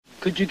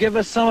Could you give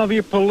us some of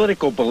your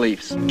political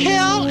beliefs?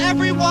 Kill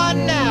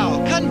everyone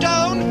now.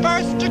 Condone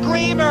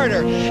first-degree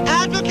murder.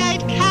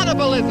 Advocate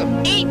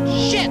cannibalism. Eat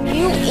shit.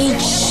 You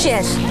eat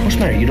shit. What's the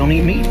matter? You don't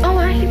eat meat? Oh,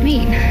 I eat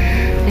meat.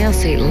 I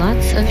also eat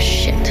lots of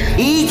shit.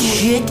 Eat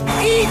shit.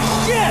 Eat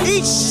shit.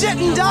 Eat shit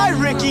and die,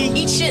 Ricky.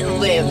 Eat shit and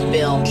live,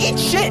 Bill. Eat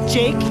shit,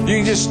 Jake. You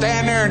can just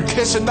stand there and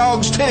kiss a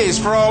dog's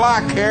titties for all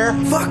I care.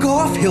 Fuck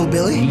off,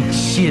 hillbilly. Eat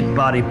shit,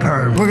 body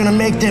perv. We're gonna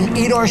make them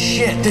eat our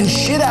shit, then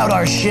shit out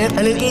our shit,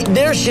 and then eat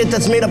their shit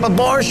that's made up of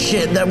our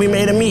shit that we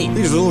made them eat.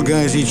 These little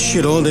guys eat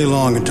shit all day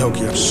long in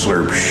Tokyo.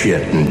 Slurp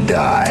shit and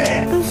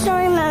die. I'm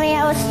sorry, Mommy.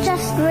 I was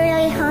just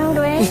really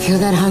hungry. If you're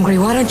that hungry,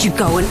 why don't you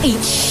go and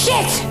eat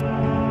shit?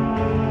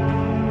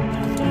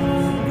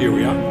 Here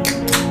we are.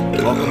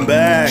 Welcome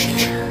back.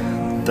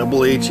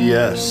 Double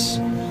HES.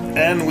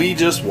 And we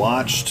just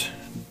watched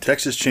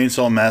Texas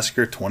Chainsaw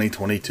Massacre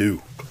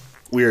 2022.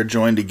 We are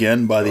joined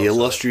again by the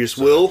illustrious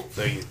Will.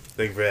 Thank you.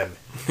 Thank you for having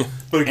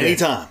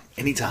me.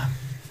 Anytime.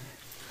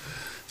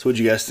 So what'd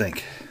you guys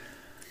think?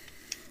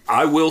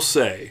 I will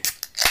say,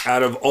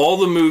 out of all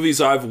the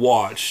movies I've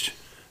watched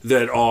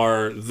that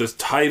are the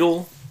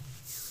title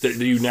that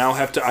you now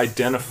have to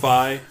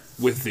identify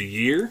with the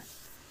year,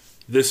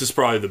 this is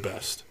probably the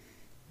best.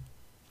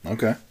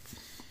 Okay.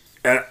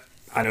 And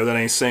I know that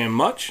ain't saying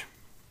much,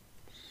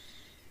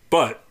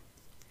 but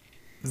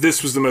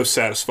this was the most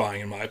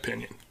satisfying in my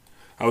opinion.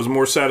 I was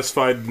more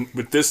satisfied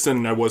with this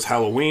than I was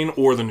Halloween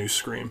or the new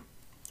Scream.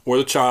 Or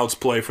the Child's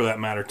Play for that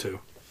matter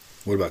too.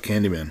 What about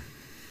Candyman?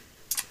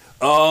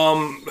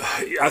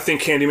 I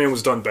think Candyman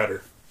was done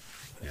better.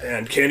 Yeah.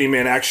 And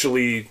Candyman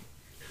actually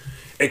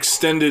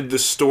extended the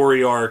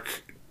story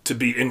arc to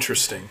be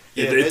interesting.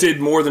 Yeah, it did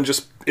more than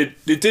just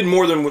it did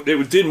more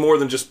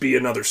than just be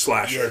another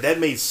slasher. Yeah, that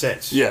made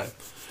sense. Yeah.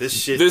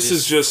 This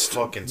is just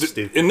fucking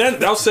stupid. And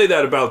then I'll say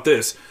that about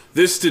this.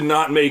 This did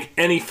not make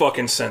any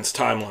fucking sense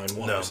timeline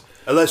wise. No.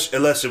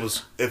 Unless it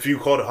was, if you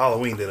called it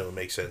Halloween, then it would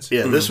make sense.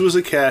 Yeah, This was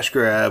a cash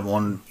grab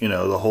on,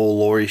 the whole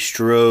Laurie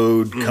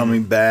Strode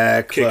coming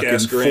back,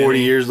 Kick-ass fucking granny. 40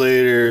 years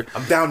later.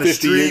 I'm down the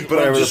street,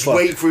 but I'm just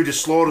waiting for you to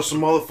slaughter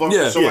some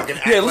motherfuckers so I can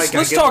act like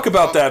let's talk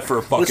about that for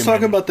a fucking Let's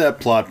talk minute. about that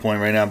plot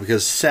point right now,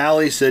 because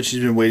Sally said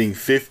she's been waiting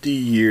 50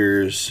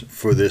 years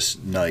for this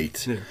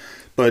night. Yeah.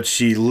 But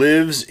she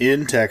lives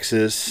in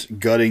Texas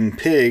gutting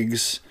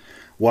pigs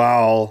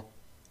while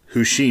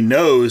who she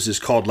knows is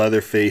called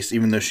Leatherface,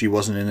 even though she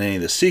wasn't in any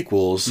of the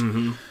sequels.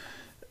 Mm-hmm.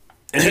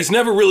 And he's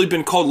never really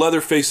been called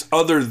Leatherface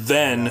other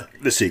than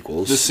the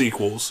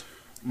sequels.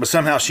 But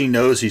somehow she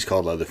knows he's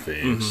called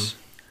Leatherface. Mm-hmm.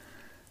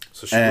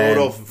 So she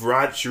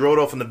rode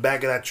off in the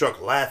back of that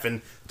truck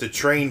laughing to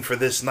train for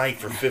this night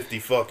for 50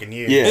 fucking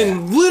years. Yeah.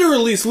 And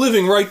literally is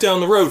living right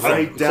down the road from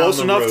him. Close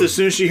enough that as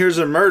soon as she hears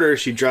a murder,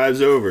 she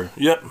drives over.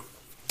 Yep.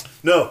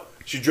 No,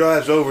 she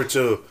drives over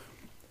to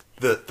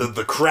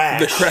the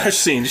crash. The crash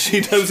scene. She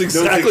knows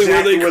exactly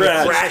where they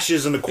crash. The crash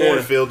is in the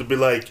cornfield to be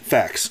like,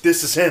 facts.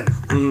 This is him.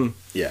 Mm.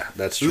 Yeah,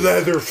 that's true.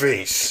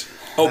 Leatherface.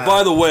 Oh,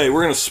 by the way,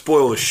 we're going to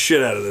spoil the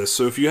shit out of this.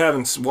 So if you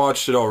haven't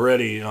watched it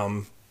already,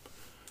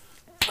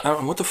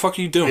 what the fuck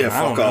are you doing? Yeah,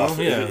 fuck off.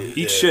 Yeah,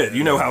 eat shit.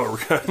 You know how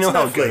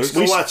it goes.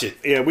 Go watch it.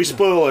 Yeah, we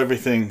spoil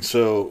everything,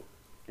 so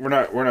we're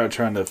not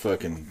trying to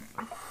fucking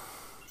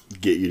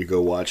get you to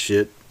go watch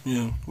shit.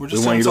 Yeah, we're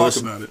just trying to talk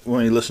about it. We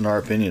want you to listen to our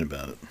opinion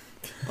about it.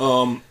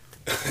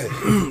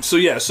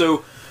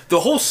 So the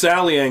whole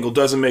Sally angle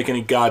doesn't make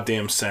any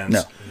goddamn sense.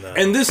 No.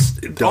 And this,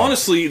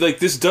 honestly,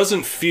 this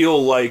doesn't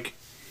feel like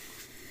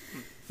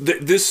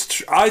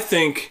this. I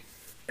think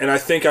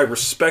I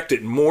respect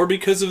it more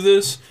because of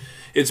this.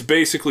 It's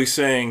basically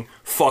saying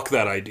fuck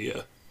that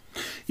idea.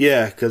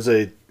 Yeah, because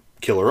they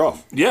kill her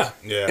off. Yeah.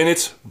 And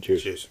it's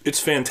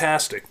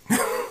fantastic.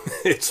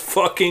 It's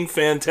fucking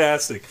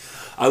fantastic.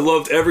 I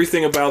loved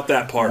everything about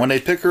that part. When they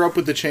pick her up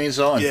with the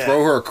chainsaw and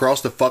throw her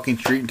across the fucking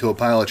street into a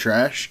pile of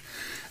trash,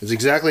 it's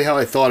exactly how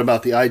I thought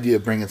about the idea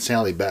of bringing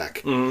Sally back.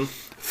 Mm-hmm.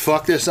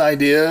 Fuck this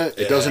idea.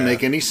 It doesn't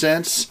make any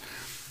sense.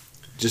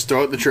 Just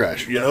throw it in the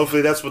trash. Yeah,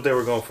 hopefully that's what they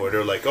were going for. They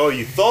were like, oh,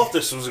 you thought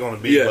this was going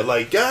to be, but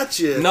like,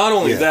 gotcha. Not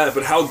only that,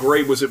 but how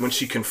great was it when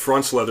she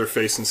confronts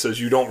Leatherface and says,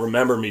 you don't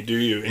remember me, do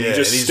you? And he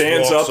just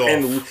stands up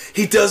and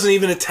he doesn't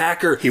even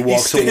attack her. He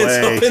walks away. He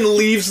stands away. up and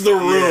leaves the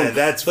room. Yeah,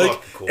 that's fucking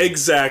cool.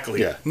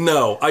 Exactly. Yeah.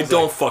 No, I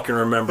don't fucking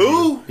remember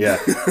who? you. Yeah.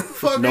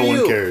 No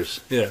one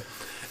cares. Yeah.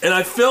 And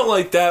I felt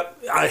like that,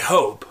 I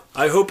hope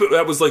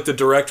that was like the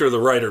director or the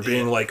writer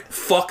being like,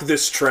 fuck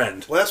this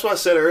trend. Well, that's what I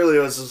said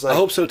earlier. Like, I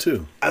hope so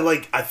too.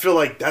 I feel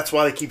like that's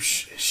why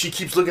she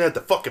keeps looking at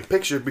the fucking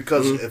picture,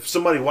 because if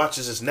somebody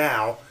watches this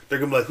now, they're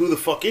going to be like, who the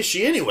fuck is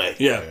she anyway?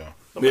 Yeah.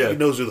 Nobody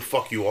knows who the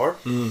fuck you are.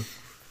 Mm.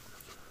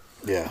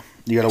 Yeah.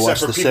 You got to watch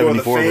the 74 version. Except for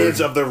people are the fans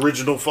version. of the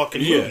original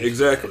fucking movie. Yeah,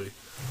 exactly.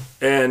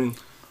 And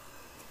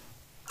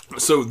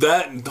so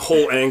that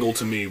whole angle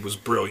to me was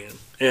brilliant.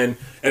 And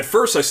at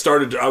first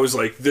I was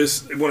like,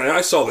 this, when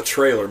I saw the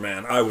trailer,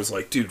 man, I was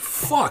like, dude,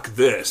 fuck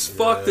this.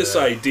 Fuck this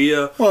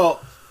idea. Well,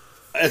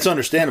 it's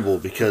understandable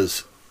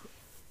because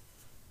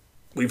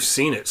we've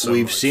seen it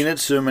so seen it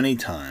so many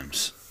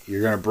times.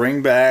 you're gonna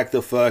bring back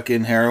the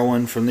fucking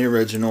heroine from the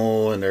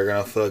original, and they're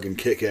gonna fucking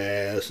kick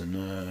ass.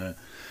 And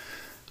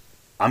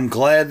I'm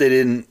glad they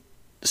didn't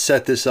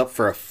set this up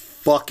for a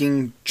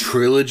fucking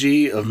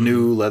trilogy of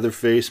new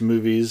Leatherface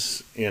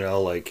movies. You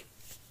know, like,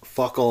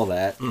 fuck all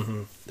that.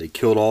 They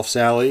killed off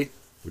Sally,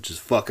 which is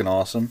fucking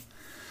awesome.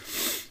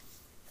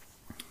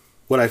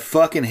 What I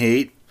fucking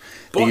hate,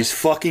 these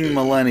fucking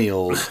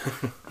millennials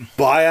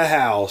buy a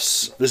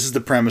house. This is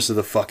the premise of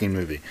the fucking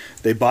movie.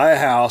 They buy a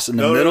house in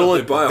the middle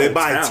of... They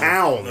buy a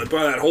town. They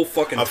buy that whole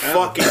fucking town. A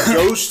fucking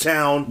ghost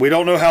town. We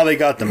don't know how they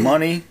got the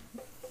money,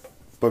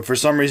 but for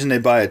some reason they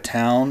buy a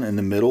town in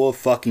the middle of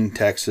fucking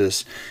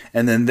Texas,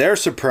 and then they're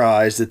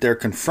surprised that they're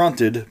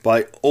confronted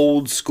by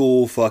old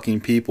school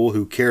fucking people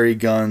who carry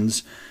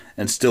guns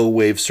and still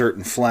wave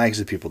certain flags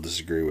that people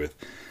disagree with.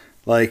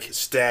 Like,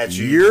 statues.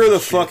 You're the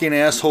fucking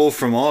asshole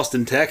from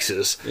Austin,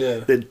 Texas,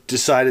 that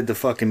decided to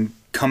fucking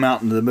come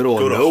out into the middle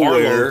of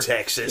nowhere, Harlow,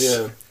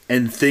 Texas,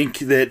 and think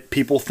that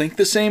people think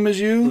the same as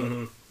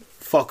you.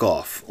 Fuck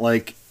off.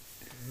 Like,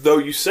 though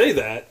you say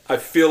that, I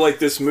feel like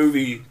this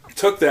movie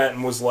took that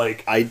and was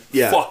like,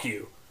 fuck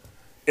you.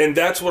 And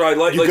that's what I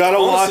like. You gotta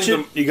watch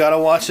it. You gotta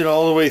watch it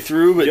all the way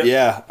through. But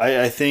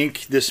I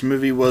think this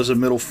movie was a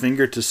middle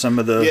finger to some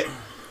of the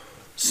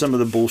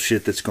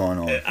bullshit that's going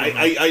on.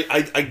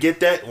 I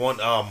get that one.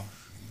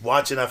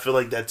 Watching, I feel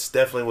like that's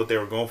definitely what they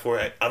were going for.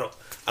 I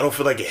don't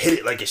feel like it hit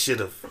it like it should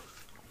have.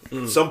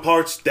 Some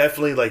parts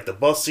definitely, like the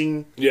bus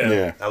scene.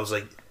 Yeah. I was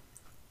like,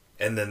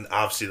 and then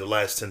obviously the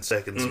last 10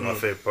 seconds is my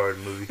favorite part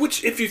of the movie.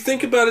 Which, if you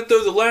think about it,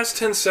 though, the last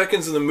 10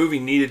 seconds of the movie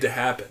needed to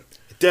happen.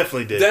 It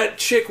definitely did. That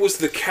chick was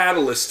the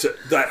catalyst to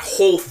that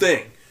whole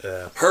thing.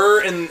 Yeah.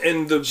 Her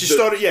and the she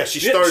started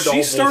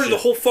the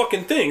whole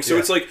fucking thing. So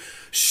it's like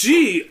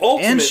she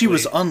ultimately, and she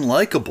was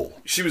unlikable.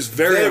 She was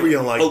very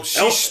unlikable.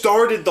 She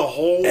started the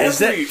whole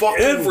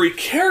every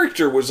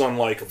character was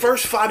unlikable.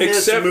 First 5 minutes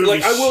except of the movie.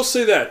 like I will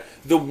say that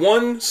the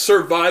one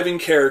surviving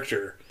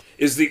character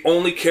is the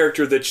only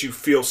character that you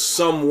feel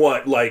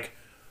somewhat like,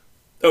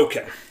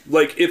 okay,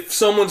 like if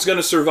someone's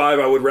gonna survive,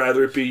 I would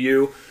rather it be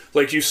you.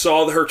 Like, you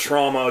saw her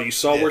trauma, you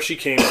saw where she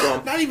came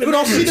from. Not even. But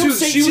also, she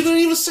don't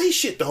even say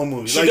shit the whole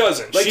movie. She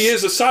doesn't. Like, she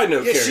is a side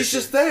note character. She's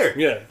just there.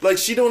 Yeah. Like,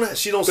 she don't say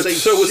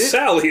shit. So was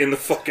Sally in the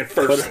fucking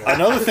first one.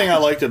 Another thing I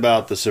liked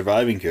about the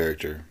surviving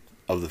character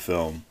of the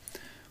film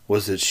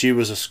was that she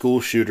was a school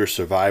shooter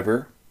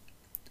survivor,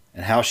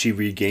 and how she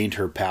regained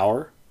her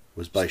power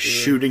was by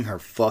shooting her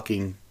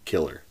fucking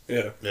killer.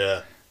 Yeah.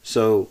 Yeah.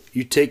 So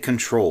you take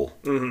control.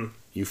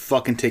 You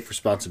fucking take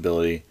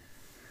responsibility.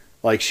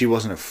 Like, she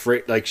wasn't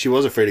afraid. Like, she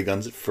was afraid of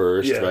guns at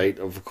first, right?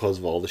 Because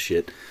of all the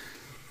shit.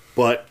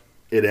 But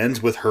it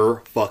ends with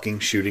her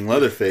fucking shooting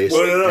Leatherface.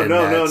 Well,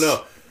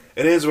 no.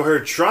 It ends with her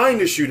trying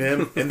to shoot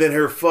him, and then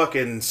her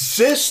fucking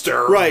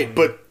sister. Right,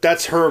 but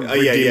that's her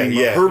redeeming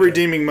moment. Her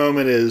redeeming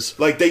moment is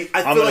like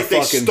I feel like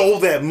they stole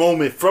that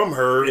moment from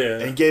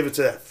her and gave it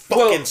to that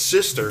fucking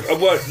sister. Like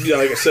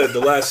I said, the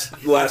last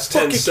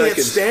 10 seconds. Can't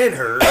stand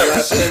her.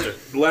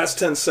 Last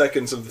 10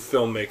 seconds of the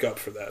film make up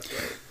for that,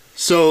 though.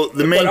 So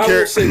the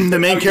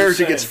main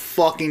character gets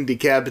fucking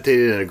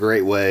decapitated in a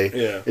great way.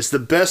 Yeah. It's the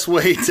best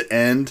way to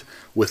end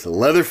with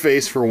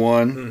Leatherface for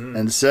one,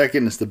 and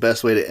second, it's the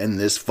best way to end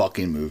this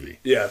fucking movie.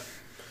 Yeah.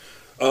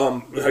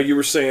 How you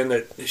were saying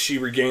that she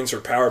regains her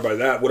power by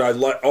that. What I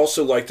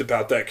also liked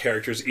about that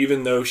character is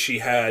even though she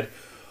had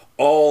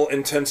all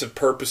intensive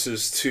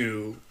purposes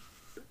to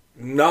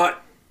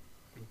not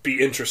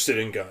be interested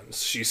in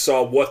guns, she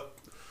saw what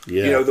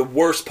the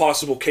worst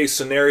possible case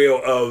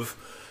scenario of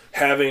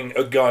having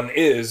a gun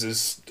is a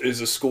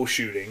school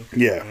shooting.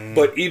 Yeah.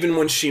 But even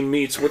when she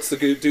meets, what's the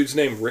dude's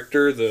name?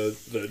 Richter,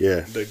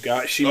 the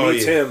guy. She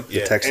meets him,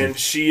 and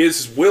she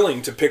is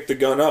willing to pick the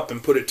gun up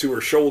and put it to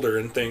her shoulder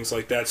and things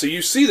like that. So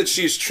you see that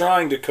she's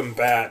trying to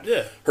combat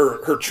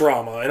her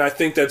trauma, and I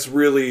think that's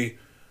really,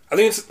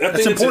 it's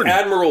an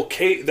admirable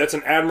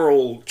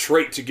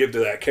trait to give to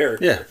that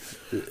character. Yeah.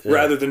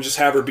 Rather than just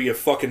have her be a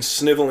fucking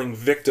sniveling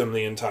victim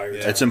the entire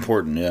time. That's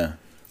important. Yeah.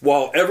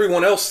 While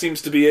everyone else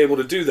seems to be able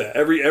to do that.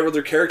 Every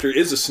other character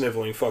is a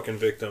sniveling fucking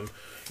victim.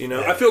 You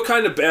know, I feel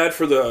kind of bad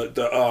for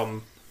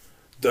the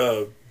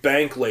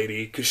bank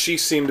lady, because she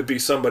seemed to be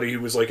somebody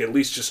who was like at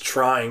least just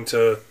trying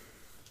to,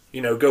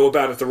 go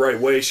about it the right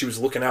way. She was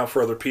looking out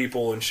for other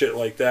people and shit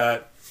like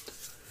that.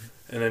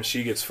 And then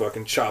she gets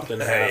fucking chopped in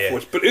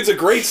half. But it's a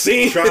great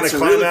scene. Trying to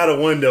climb out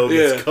a window,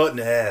 gets cut in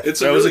half.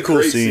 That was a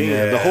cool scene.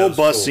 Yeah. The whole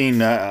bus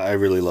scene I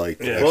really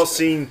liked. Yeah. Bus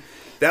scene,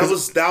 that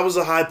was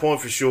a high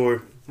point for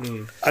sure.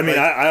 I mean,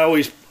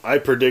 I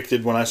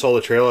predicted when I saw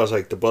the trailer, I was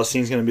like, the bus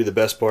scene's going to be the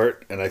best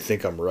part, and I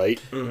think I'm right.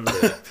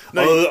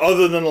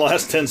 Other than the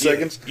last 10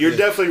 seconds. You're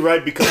definitely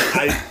right, because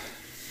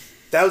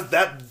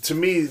to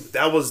me,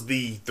 that was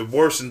the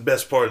worst and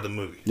best part of the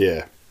movie.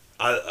 Yeah.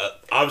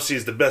 Obviously,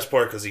 it's the best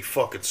part because he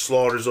fucking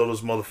slaughters all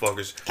those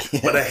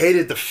motherfuckers. But I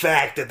hated the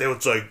fact that they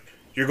was like,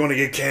 you're going to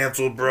get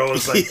canceled, bro.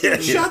 It's like,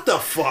 shut the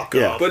fuck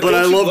up. But don't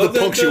I you love the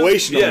that,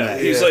 punctuation though? on Yeah,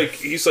 that.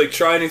 he's like,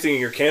 try anything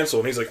and you're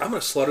canceled. And he's like, I'm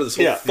going to slaughter this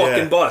whole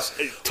fucking bus.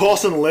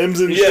 Tossing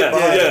limbs and shit.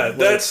 Yeah.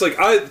 That's like,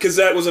 because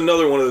that was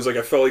another one of those, like,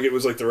 I felt like it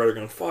was like the writer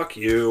going, fuck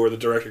you, or the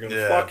director going,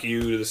 fuck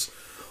you, to this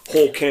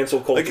whole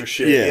cancel culture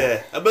shit.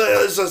 Yeah.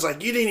 But it's just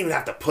like, you didn't even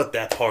have to put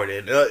that part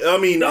in. I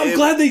mean, I'm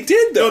glad they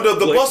did, though. No,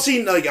 the bus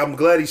scene, like, I'm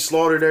glad he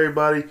slaughtered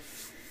everybody.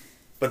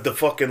 But the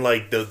fucking,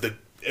 like, the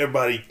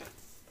everybody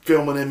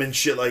filming him and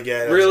shit like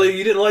that. Really? Like,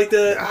 you didn't like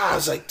that? I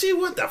was like, dude,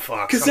 what the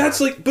fuck? Because that's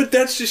like, but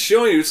that's just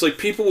showing you, it's like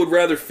people would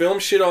rather film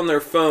shit on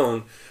their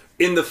phone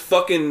in the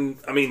fucking,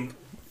 I mean,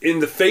 in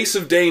the face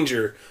of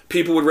danger,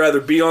 people would rather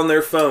be on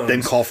their phones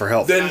Then call for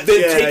help. than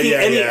taking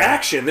any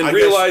action, than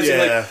realizing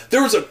like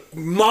there was a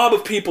mob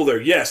of people there.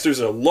 Yes,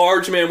 there's a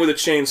large man with a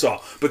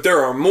chainsaw, but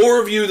there are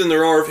more of you than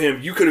there are of him.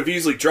 You could have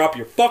easily dropped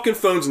your fucking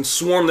phones and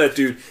swarmed that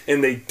dude,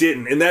 and they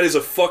didn't. And that is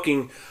a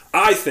fucking,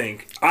 I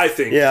think,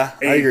 yeah,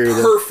 I agree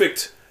with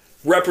perfect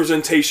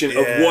representation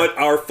of what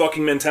our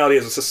fucking mentality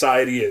as a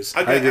society is.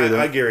 I agree with that.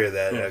 I agree with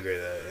that.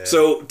 Yeah.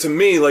 So to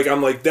me, like,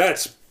 I'm like,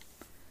 that's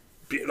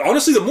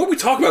honestly, the more we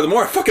talk about it, the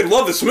more I fucking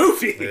love this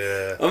movie.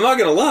 Yeah. I'm not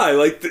gonna lie,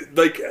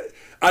 like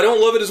I don't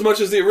love it as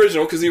much as the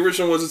original because the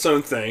original was its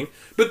own thing,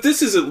 but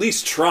this is at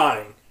least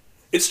trying.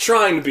 It's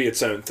trying to be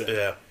its own thing.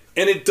 Yeah.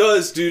 And it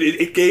does, dude.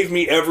 It gave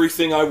me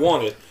everything I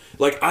wanted.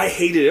 Like, I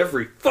hated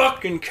every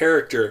fucking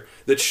character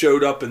that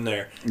showed up in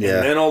there. Yeah.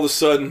 And then all of a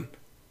sudden,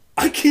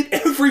 I get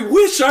every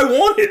wish I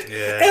wanted.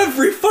 Yeah.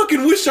 Every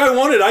fucking wish I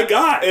wanted, I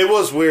got. It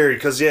was weird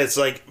because, it's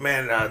like,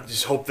 man, I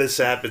just hope this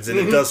happens. And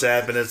it does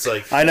happen. It's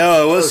like, I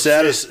know, it was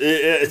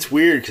it's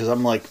weird because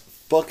I'm like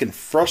fucking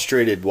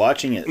frustrated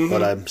watching it,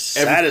 but I'm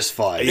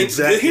satisfied.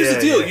 Exactly. Here's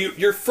the deal.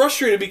 You're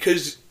frustrated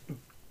because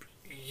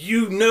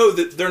you know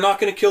that they're not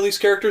going to kill these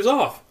characters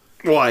off.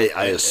 Well,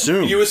 I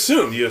assume. You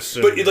assume.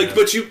 But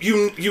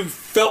you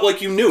felt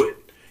like you knew it.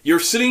 You're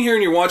sitting here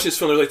and you're watching this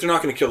film. They're like, they're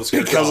not going to kill this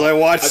character because I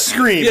watched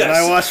Scream and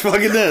I watched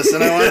fucking this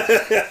and I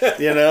watched,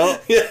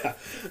 Yeah.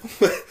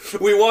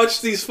 We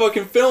watch these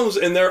fucking films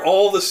and they're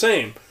all the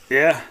same.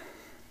 Yeah.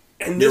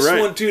 And this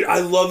one, dude, I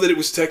love that it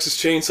was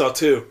Texas Chainsaw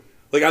too.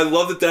 Like, I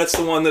love that that's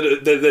the one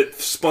that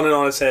spun it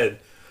on its head.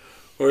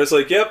 Where it's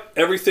like, yep,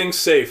 everything's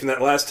safe in that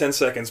last 10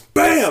 seconds.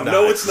 Bam!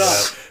 No, it's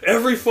not.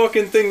 Every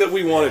fucking thing that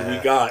we wanted, we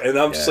got. And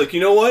I'm just like,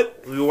 you know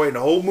what? We were waiting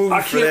a whole movie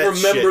I for can't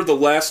that remember shit. the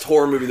last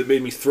horror movie that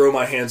made me throw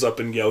my hands up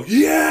and yell,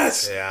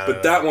 yes! Yeah,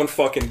 but that one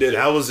fucking did it.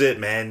 That was it,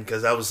 man.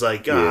 Because I was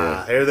like,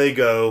 here they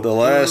go. The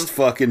last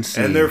fucking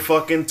scene. And their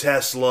fucking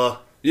Tesla.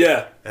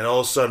 Yeah. And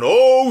all of a sudden,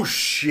 oh,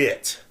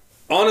 shit.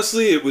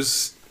 Honestly,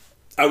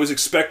 I was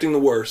expecting the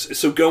worst.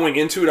 So going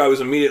into it, I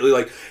was immediately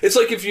like, it's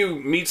like if you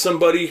meet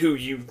somebody who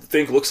you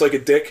think looks like a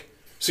dick,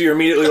 so you're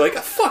immediately like,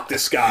 fuck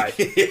this guy.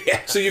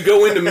 Yeah. So you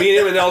go in to meet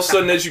him, and all of a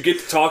sudden, as you get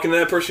to talking to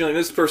that person, you're like,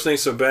 this person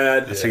ain't so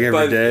bad. It's like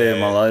every day of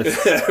my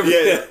life.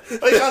 Yeah.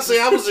 Like I say,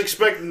 I was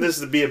expecting this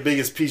to be a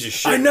biggest piece of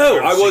shit. I know,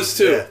 I was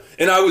too. Yeah.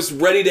 And I was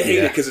ready to hate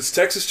it because it's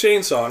Texas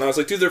Chainsaw. And I was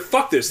like, dude,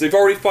 fuck this. They've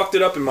already fucked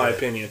it up, in my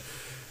opinion.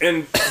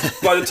 And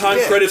by the time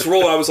credits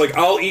roll, I was like,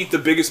 I'll eat the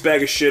biggest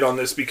bag of shit on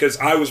this because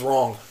I was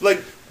wrong.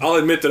 Like, I'll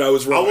admit that I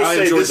was wrong. I will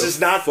say this is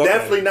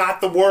definitely not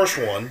the worst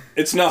one.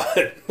 It's not.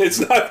 It's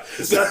not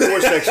the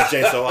worst Texas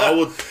Chainsaw. I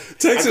could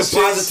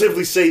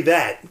positively say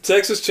that.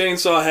 Texas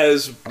Chainsaw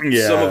has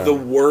some of the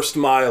worst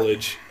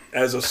mileage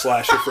as a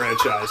slasher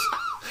franchise.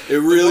 It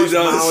really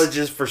does. Mileage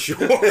is for sure.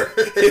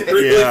 It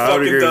really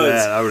fucking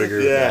does. I would agree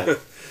with that.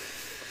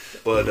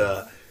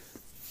 But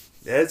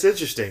it's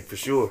interesting for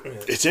sure.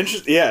 It's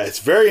interesting. Yeah, it's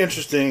very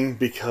interesting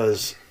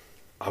because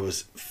I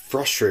was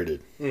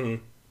frustrated.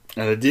 Mm-hmm.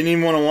 And I didn't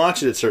even want to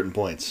watch it at certain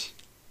points.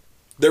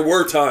 There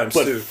were times,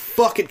 but too.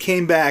 Fuck, it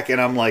came back,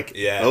 and I'm like,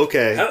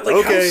 okay.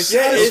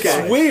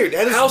 It's weird.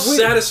 How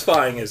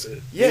satisfying is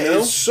it? Yeah, you know?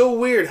 it's so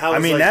weird. How I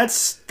mean, like,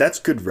 that's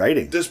good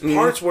writing. There's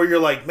parts where you're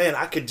like, man,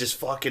 I could just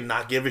fucking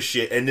not give a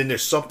shit. And then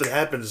there's something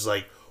happens, it's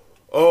like,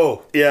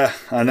 oh. Yeah,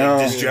 I know.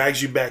 It just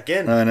drags you back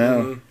in. I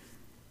know. Mm-hmm.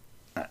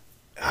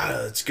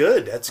 It's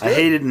good. That's good. I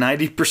hated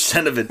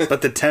 90% of it,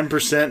 but the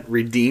 10%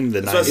 redeemed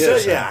the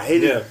 90%. I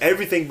hated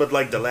everything but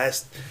like the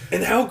last.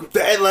 And how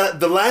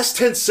the last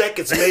 10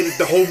 seconds made it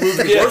the whole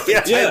movie worth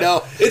it. Yeah, I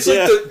know. It's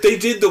like they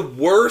did the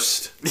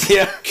worst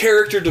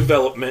character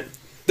development.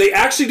 They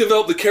actually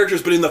developed the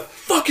characters, but in the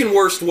fucking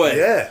worst way.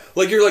 Yeah.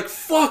 Like, you're like,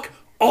 fuck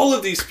all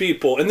of these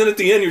people. And then at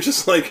the end, you're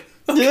just like,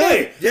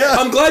 okay,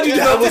 I'm glad you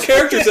developed the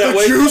characters that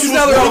way. Because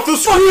now they're all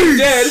fucking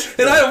dead,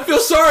 and I don't feel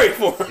sorry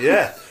for them.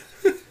 Yeah.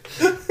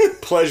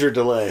 Pleasure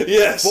delay.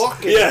 Yes.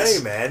 Fucking hey,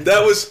 man.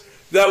 That was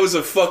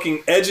a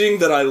fucking edging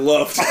that I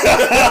loved.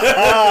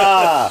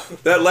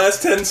 That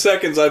last 10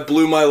 seconds, I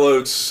blew my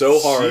load so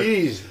hard.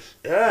 Jesus.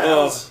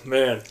 Yeah.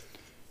 Man.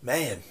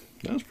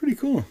 That was pretty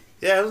cool.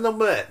 Yeah, it was not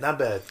bad. Not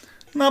bad.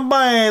 Not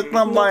bad.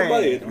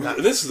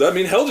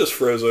 Hell just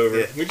froze over.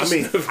 Yeah. Well,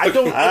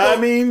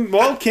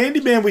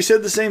 Candyman, we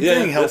said the same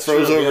thing. Hell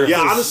froze over.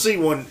 Yeah, honestly,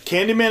 when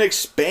Candyman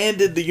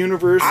expanded the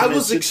universe, I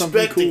was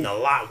expecting a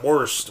lot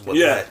worse with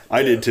that.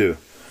 I did too.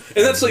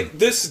 And that's like,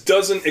 this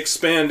doesn't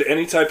expand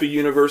any type of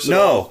universe at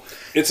all.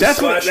 No.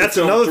 That's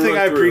another thing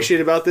I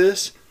appreciate about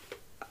this.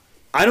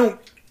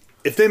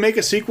 If they make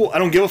a sequel, I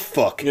don't give a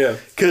fuck. Yeah.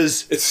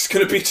 Because it's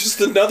going to be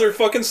just another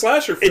fucking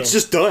slasher film. It's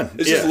just done.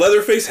 It's just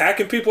Leatherface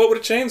hacking people up with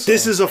a chainsaw.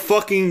 This is a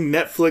fucking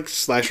Netflix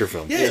slasher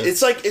film. Yeah,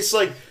 it's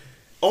like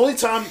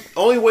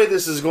only way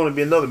this is going to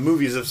be another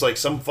movie is if like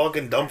some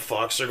fucking dumb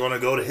fucks are going to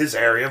go to his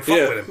area and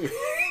fuck with him.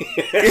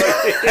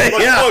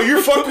 Oh,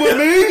 you're fucking with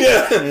me?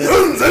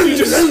 Yeah. You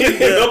just see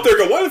him up there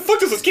go, why the fuck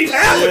does this keep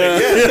happening?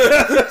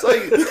 Yeah. It's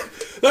like,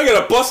 I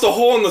gotta bust a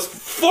hole in this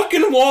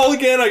fucking wall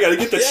again. I gotta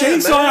get the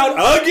chainsaw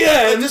out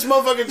again. And this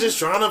motherfucker just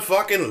trying to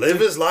fucking live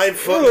his life,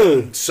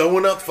 fucking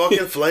sewing up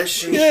fucking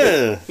flesh and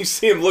shit. You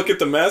see him look at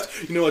the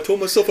mask. You know, I told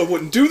myself I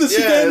wouldn't do this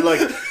again.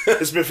 Like,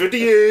 it's been 50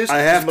 years. I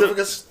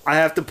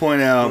have to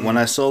point out, when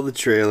I saw the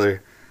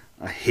trailer,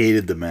 I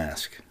hated the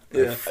mask.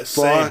 Yeah. I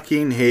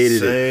fucking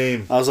hated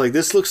it. I was like,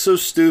 this looks so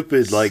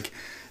stupid. Like,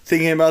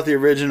 thinking about the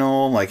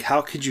original, like,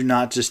 how could you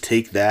not just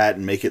take that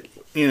and make it,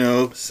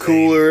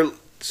 cooler?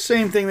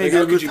 Same thing they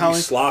did with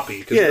Halloween.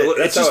 Sloppy. Yeah,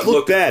 that's it just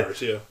looked bad.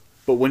 First, yeah.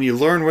 But when you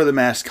learn where the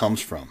mask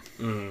comes from,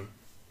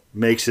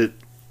 makes it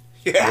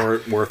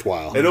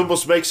worthwhile. It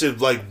almost makes it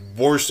like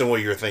worse than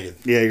what you're thinking.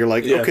 Yeah, you're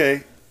like,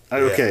 okay,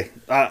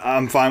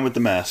 I'm fine with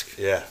the mask.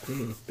 Yeah,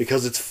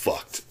 because it's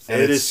fucked.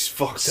 And it is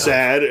fucked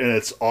sad, and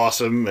it's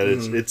awesome,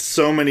 and it's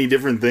so many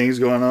different things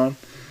going on.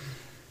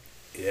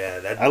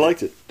 Yeah, I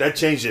liked it. That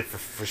changed it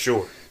for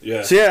sure.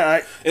 Yeah. So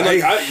yeah, you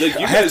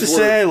have to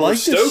say I like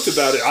stoked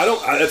about it.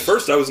 At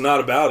first I was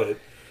not about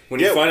it. When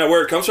you find out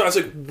where it comes from, I was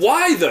like,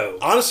 why though?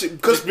 Honestly,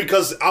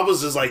 because I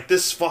was just like,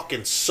 this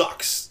fucking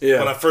sucks. Yeah.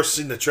 When I first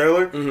seen the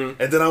trailer, and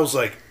then I was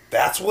like,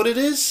 that's what it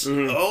is?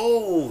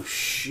 Oh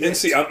shit! And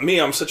see,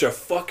 I'm such a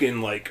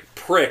fucking like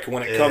prick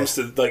when it comes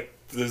to like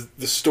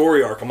the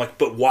story arc. I'm like,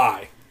 but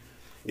why?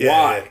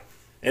 Why? Yeah.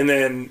 And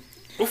then,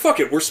 well,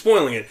 fuck it, we're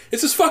spoiling it.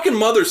 It's his fucking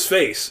mother's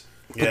face.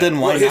 But then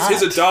why not?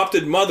 His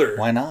adopted mother.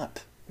 Why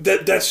not?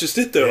 That's just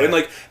it, though. Yeah. And,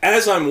 like,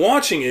 as I'm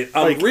watching it,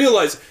 I'm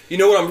realizing... You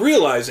know what I'm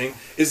realizing?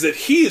 Is that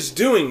he is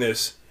doing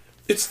this...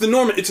 It's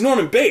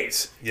Norman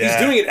Bates. Yeah.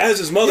 He's doing it as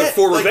his mother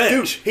for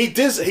revenge. Dude, he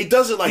does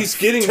it, like,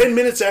 10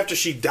 minutes after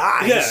she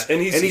dies. Yeah,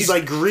 and he's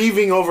like,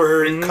 grieving over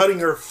her and cutting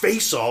her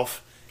face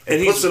off.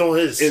 And puts it on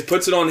his. It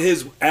puts it on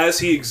his as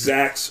he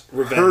exacts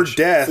revenge. Her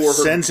death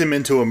sends him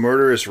into a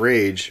murderous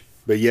rage,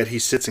 but yet he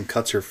sits and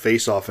cuts her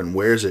face off and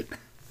wears it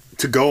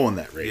to go on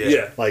that rage.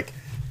 Yeah. Like...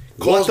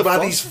 Caused by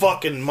these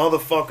fucking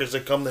motherfuckers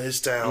that come to his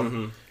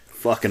town.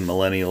 Fucking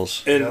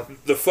millennials. And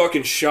the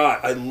fucking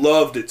shot, I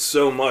loved it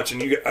so much.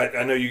 And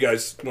I know you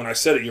guys, when I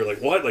said it, you're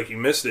like, what? Like, you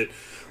missed it.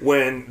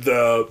 When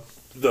the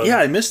Yeah,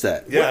 I missed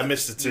that. Yeah, I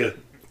missed it too.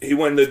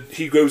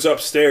 He goes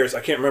upstairs,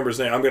 I can't remember his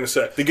name, I'm going to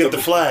say. To get the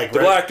flag, The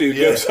black dude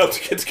goes up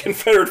to get the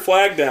Confederate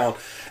flag down.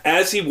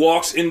 As he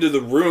walks into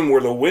the room where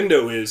the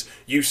window is,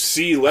 you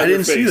see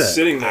Leatherface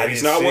sitting there.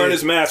 He's not wearing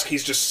his mask.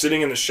 He's just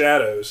sitting in the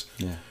shadows.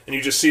 Yeah. And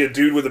you just see a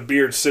dude with a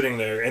beard sitting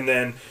there. And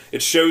then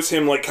it shows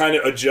him like kind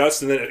of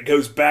adjust, and then it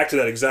goes back to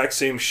that exact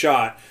same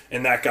shot,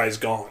 and that guy's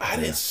gone. I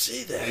didn't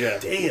see that. Yeah.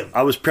 Damn.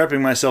 I was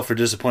prepping myself for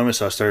disappointment,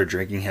 so I started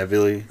drinking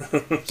heavily.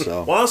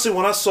 So well, honestly,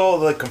 when I saw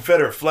the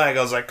Confederate flag,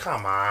 I was like,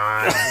 come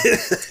on.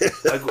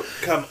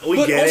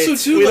 We get it.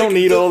 Too, we don't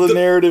need all the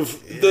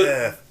narrative.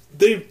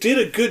 They did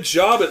a good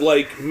job at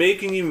like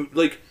making you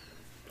like.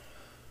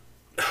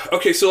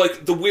 Okay, so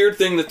like the weird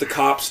thing that the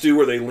cops do,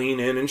 where they lean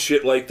in and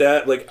shit like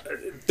that,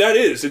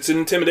 it's an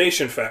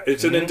intimidation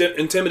it's an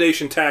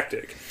intimidation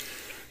tactic.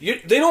 We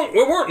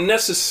weren't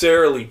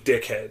necessarily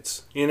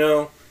dickheads, you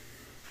know.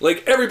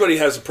 Like everybody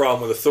has a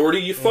problem with authority.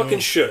 You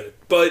fucking should,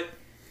 but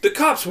the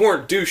cops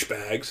weren't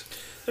douchebags.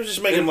 They're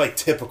just making like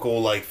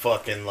typical like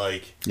fucking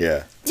like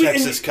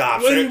Texas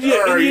cops. And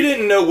you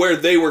didn't know where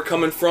they were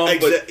coming from,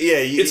 but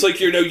it's like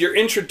you're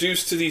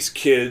introduced to these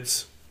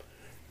kids,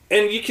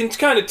 and you can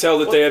kind of tell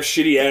that they have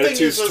shitty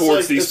attitudes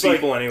towards these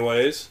people,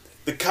 anyways.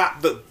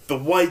 The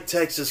white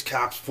Texas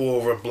cops pull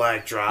over a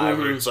black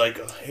driver. It's like,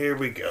 oh, here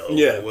we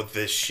go with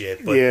this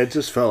shit. But it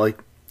just felt like,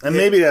 and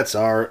maybe that's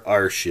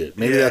our shit.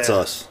 Maybe that's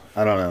us.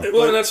 I don't know.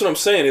 Well, and that's what I'm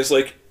saying is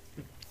like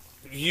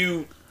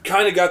you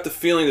kind of got the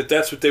feeling that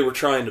that's what they were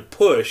trying to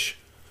push,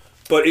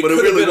 but it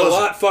could have been a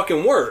lot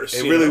fucking worse.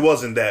 It really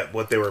wasn't that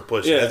what they were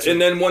pushing. Yeah,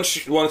 and then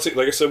once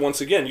like I said,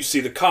 once again, you see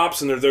the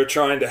cops and they're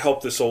trying to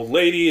help this old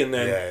lady, and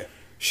then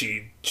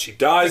she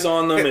dies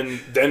on them, and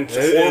then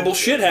horrible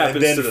shit happens to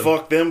them. And then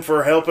fuck them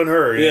for helping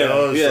her. You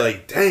know? It's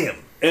like,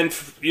 damn. And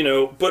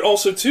but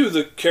also too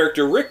the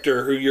character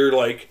Richter, who you're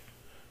like,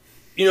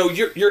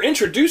 you're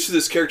introduced to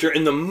this character,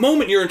 and the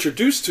moment you're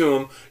introduced to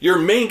him, your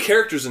main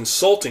character's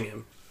insulting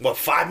him. What,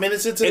 5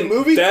 minutes into the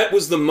movie? That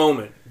was the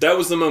moment. That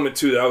was the moment,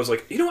 too, that I was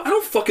like, I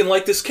don't fucking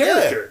like this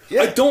character.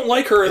 I don't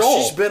like her at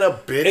all. She's been a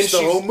bitch the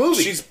whole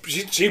movie.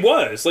 She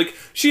was. Like,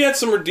 she had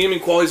some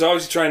redeeming qualities,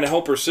 obviously trying to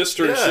help her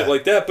sister and shit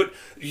like that, but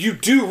you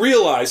do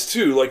realize,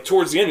 too, like,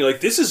 towards the end, you're like,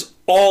 this is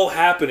all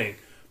happening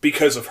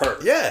because of her.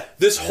 Yeah.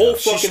 This whole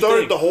fucking thing. She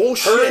started the whole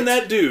shit. Her and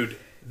that dude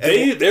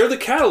they're the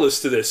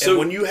catalyst to this. And So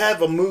when you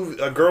have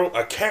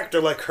a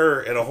character like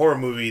her in a horror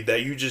movie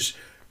that you just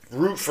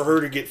root for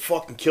her to get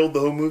fucking killed the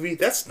whole movie,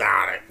 that's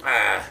not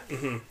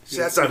it. See,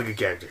 that's not a good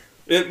character.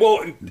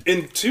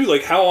 And two,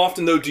 like, how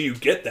often though do you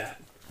get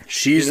that?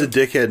 She's the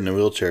dickhead in the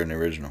wheelchair in the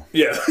original.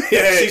 Yeah,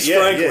 she's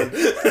Franklin.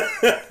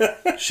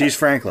 Yeah. She's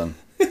Franklin.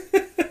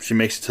 She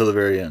makes it till the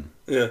very end.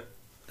 Yeah,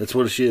 that's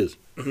what she is.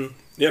 Mm-hmm.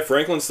 Yeah,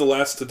 Franklin's the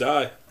last to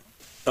die.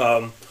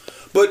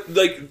 But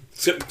like,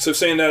 so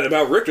saying that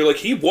about Richter, like,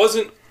 he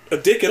wasn't a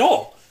dick at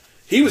all.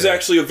 He was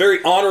actually a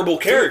very honorable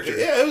character.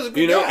 Yeah, it was a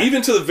good guy.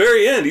 Even to the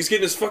very end, he's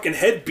getting his fucking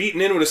head beaten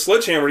in with a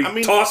sledgehammer.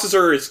 He tosses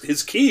her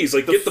his keys.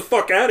 Like, get the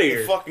fuck out of here.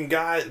 The fucking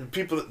guy,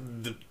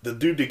 the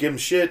dude that gave him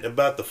shit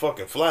about the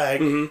fucking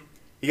flag,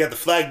 he got the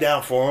flag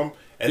down for him,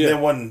 and then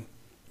when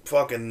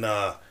fucking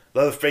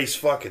Leatherface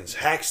fucking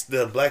hacks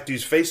the black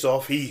dude's face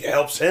off, he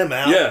helps him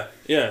out.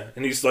 Yeah.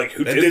 And he's like,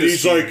 who and did then this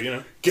he's to like, you, you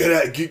know? get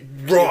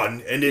out,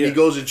 run. And then he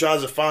goes and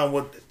tries to find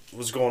what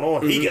was going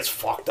on. He gets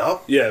fucked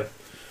up. Yeah.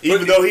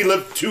 Even though he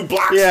lived 2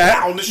 blocks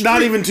down the street.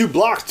 Not even 2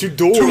 blocks, 2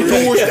 doors. 2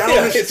 doors down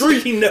the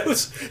street.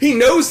 He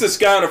knows this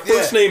guy on a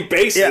first name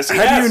basis.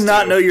 Yeah. How do you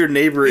not know your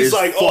neighbor He's is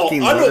like,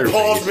 fucking I know Leatherface?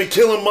 Paul's been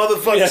killing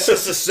motherfuckers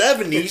since the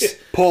 70s.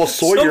 Paul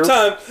Sawyer.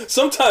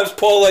 Sometimes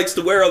Paul likes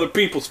to wear other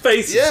people's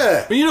faces.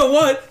 Yeah. But you know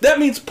what? That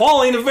means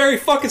Paul ain't a very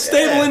fucking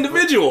stable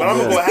individual. But I'm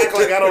going to act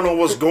like I don't know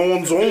what's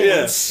going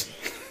on.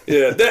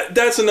 Yeah,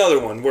 that's another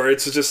one where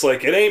it's just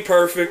like, it ain't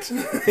perfect.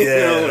 Yeah,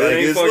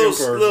 it ain't fucking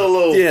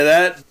perfect. Yeah,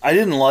 that I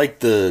didn't like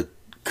the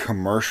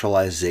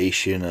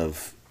commercialization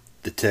of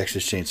the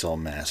Texas Chainsaw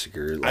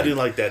Massacre. I didn't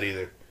like that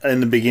either.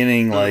 In the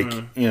beginning,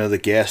 the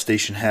gas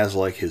station has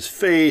like his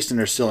face, and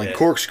they're selling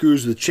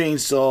corkscrews with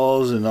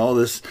chainsaws and all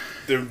this.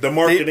 They're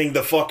marketing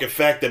the fucking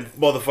fact that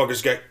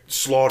motherfuckers got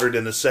slaughtered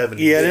in the 70s.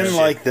 Yeah, I didn't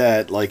like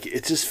that. Like,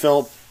 it just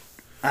felt,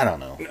 I don't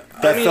know.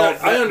 I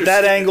understand.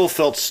 That angle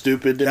felt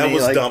stupid to me. That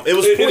was dumb. It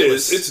was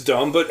pointless. It's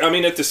dumb, but I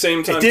mean, at the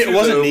same time, it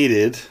wasn't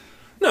needed.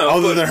 No,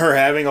 other than her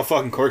having a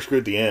fucking corkscrew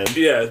at the end.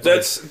 Yeah,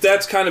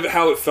 that's kind of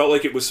how it felt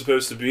like it was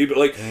supposed to be. But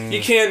like, you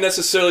can't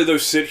necessarily though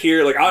sit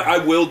here. Like, I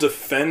will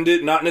defend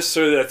it. Not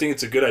necessarily that I think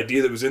it's a good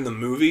idea that was in the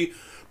movie,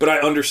 but I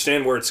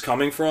understand where it's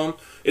coming from.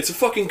 It's a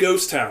fucking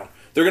ghost town.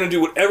 They're gonna do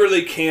whatever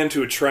they can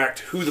to attract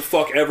who the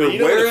fuck ever,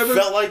 wherever. It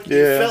felt like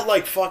it felt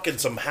like fucking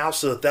some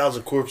House of a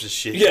Thousand Corpses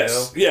shit.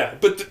 Yes, you know? yeah,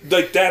 but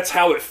like that's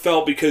how it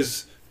felt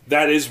because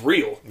that is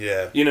real.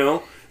 Yeah, you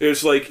know,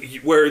 there's like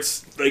where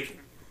it's like.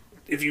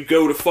 If you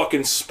go to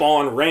fucking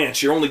Spawn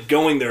Ranch, you're only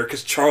going there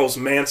because Charles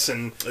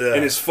Manson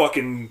and his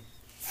fucking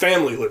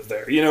family live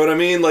there. You know what I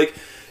mean? Like,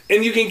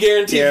 and you can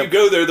guarantee if you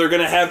go there, they're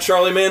going to have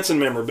Charlie Manson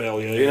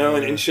memorabilia, you know,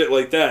 and shit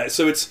like that.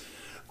 So it's,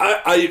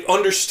 I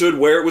understood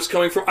where it was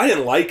coming from. I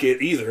didn't like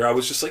it either. I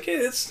was just like,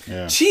 it's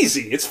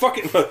cheesy. It's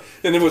fucking,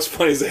 and then what's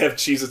funny is they have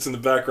Cheez-Its in the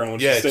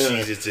background. Yeah,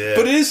 Cheez-Its, yeah.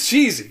 But it is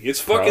cheesy. It's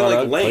fucking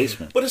like lame.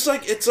 Placement. But it's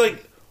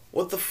like,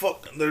 what the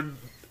fuck?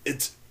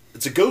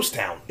 It's a ghost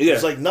town. Yeah.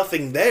 There's like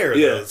nothing there.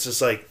 Yeah. Though. It's just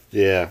like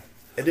it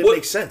didn't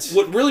make sense.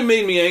 What really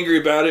made me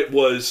angry about it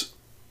was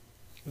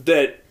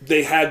that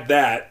they had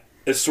that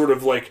as sort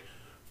of like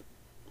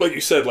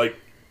you said, like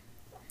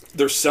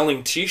they're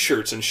selling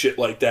T-shirts and shit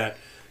like that.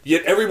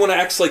 Yet everyone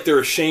acts like they're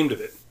ashamed of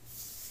it.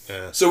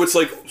 Yeah. So it's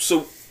like,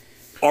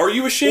 are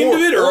you ashamed of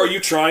it, or are you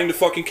trying to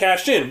fucking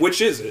cash in?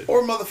 Which is it?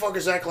 Or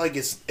motherfuckers act like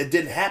it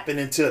didn't happen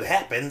until it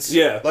happens.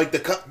 Yeah. Like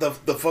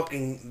the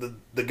fucking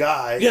the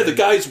guy. Yeah, the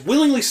guy's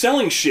willingly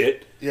selling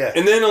shit. Yeah.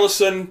 And then all of a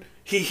sudden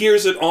he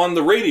hears it on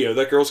the radio.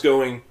 That girl's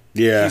going.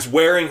 Yeah. He's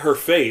wearing her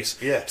face.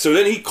 Yeah. So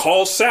then he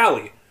calls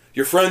Sally.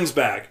 Your friend's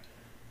back.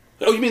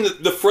 Oh, you mean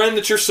the friend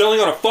that you're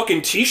selling on a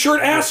fucking T-shirt,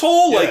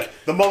 asshole? Yeah. Like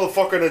the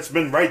motherfucker that's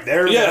been right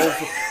there. Yeah.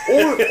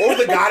 Or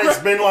the guy that's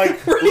been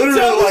like Right literally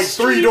down the like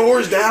street. 3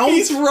 doors down.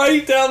 He's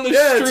right down the street.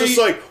 Yeah, it's just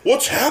like,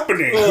 what's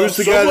happening? Who's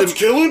the guy Someone's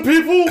killing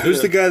people?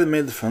 Who's the guy that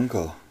made the phone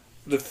call?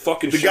 The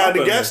fucking the shop guy at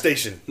the owner. gas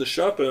station. The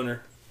shop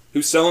owner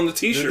who's selling the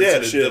T-shirts Yeah,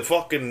 and shit. the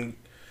fucking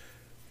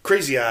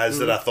crazy eyes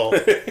that I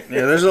thought.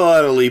 Yeah, there's a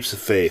lot of leaps of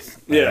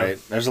faith. Yeah.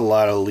 Right? There's a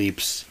lot of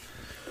leaps.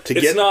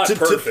 It's not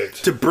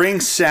perfect. To bring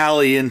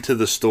Sally into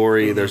the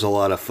story, there's a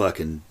lot of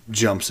fucking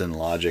jumps in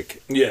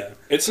logic. Yeah,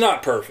 it's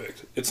not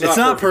perfect. It's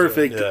not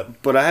perfect, Yeah.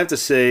 but I have to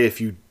say, if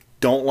you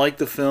don't like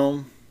the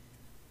film,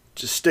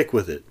 just stick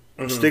with it.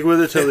 Stick with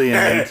it till the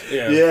end.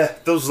 Yeah,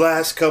 those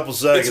last couple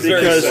seconds. It's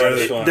very Because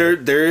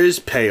satisfying. there is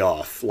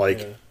payoff.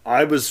 Like,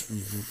 I was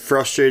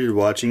frustrated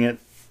watching it.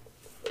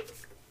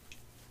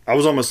 I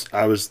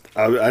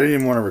didn't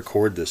even want to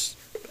record this.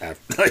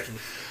 Like,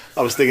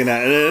 I was thinking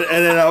that,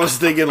 and then I was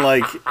thinking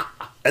like,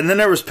 and then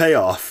there was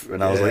payoff,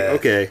 and I was like,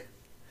 okay.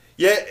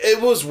 Yeah,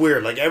 it was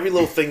weird. Like every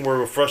little thing we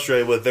were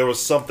frustrated with, there was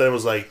something that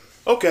was like,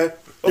 okay.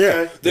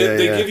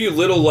 They give you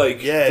little like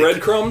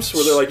breadcrumbs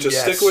where they're like,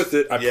 just stick with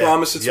it. I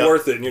promise it's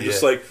worth it. And you're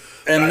just like,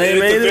 and they at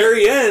made the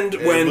very end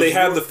it when was they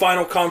have worth the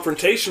final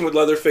confrontation with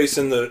Leatherface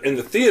in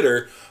the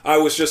theater, I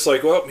was just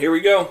like, well, here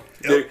we go.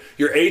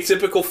 Your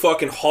atypical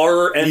fucking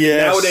horror ending.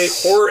 Yes.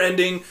 Nowadays, horror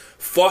ending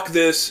fuck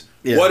this,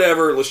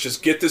 whatever, let's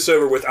just get this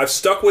over with. I've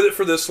stuck with it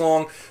for this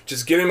long,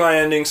 just give me my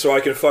ending so I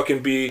can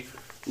fucking be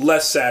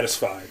less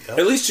satisfied. Yep.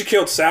 At least you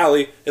killed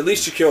Sally, at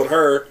least you killed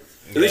her,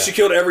 at least you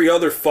killed every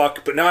other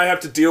fuck, but now I have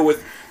to deal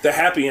with the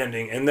happy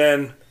ending, and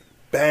then...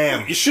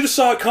 Bam. You should have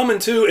saw it coming,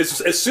 too.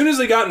 As soon as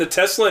they got in the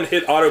Tesla and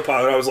hit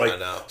autopilot, I was like,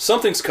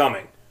 something's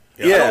coming.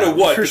 Yeah, I don't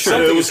know what, for but sure.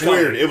 something It was coming.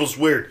 weird. It was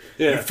weird.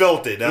 Yeah. You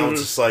felt it. Now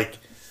it's just like...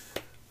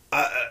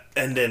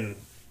 and then...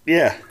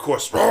 Yeah. Of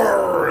course,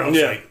 I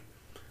was like,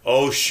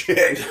 oh,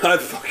 shit. I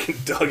fucking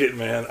dug it,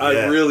 man.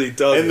 I really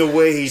dug it. And the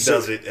way he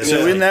does it.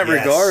 So in that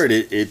regard,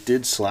 it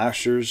did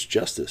slashers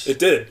justice. It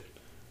did.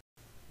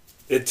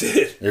 It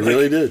did. It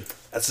really did.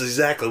 That's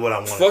exactly what I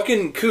wanted.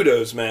 Fucking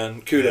kudos,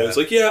 man. Kudos.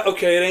 Yeah. Like, yeah,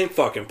 okay, it ain't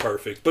fucking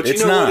perfect. But It's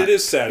you know not. what? It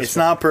is satisfying. It's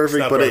not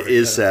perfect, but it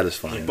is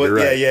satisfying. But You're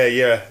right.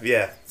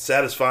 yeah.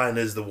 Satisfying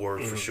is the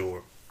word for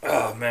sure.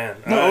 Oh, man.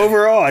 No,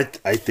 overall, I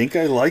think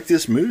I like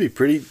this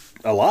movie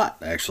a lot,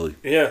 actually.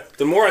 Yeah,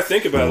 the more I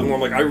think about it, the more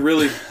I'm like, I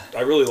really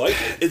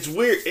like it. It's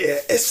weird.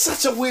 It's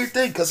such a weird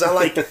thing because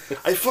I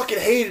fucking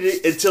hated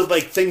it until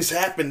like things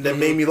happened that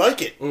made me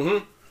like it.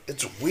 Mm-hmm.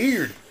 It's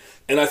weird.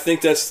 And I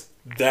think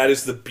that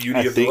is the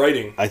beauty of the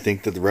writing. I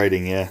think that the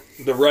writing,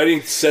 the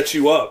writing sets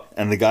you up.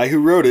 And the guy who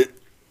wrote it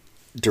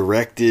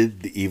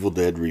directed the Evil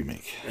Dead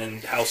remake.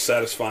 And how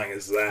satisfying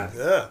is that?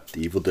 Yeah.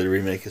 The Evil Dead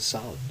remake is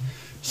solid.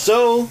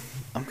 So,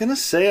 I'm going to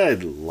say I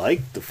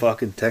like the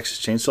fucking Texas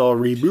Chainsaw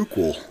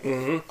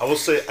reboot. I will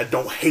say I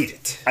don't hate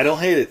it. I don't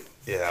hate it.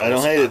 Yeah, I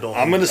don't hate it.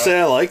 I'm going to say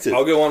I liked it.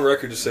 I'll go on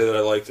record to say that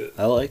I liked it.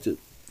 I liked it.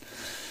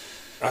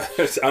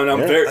 I'm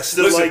very. I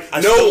still listen,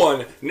 like. No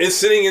one is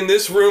sitting in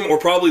this room or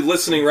probably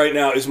listening right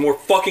now is more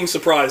fucking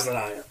surprised than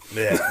I am.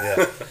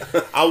 Yeah.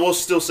 I will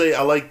still say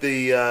I like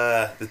the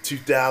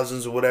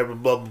 2000s or whatever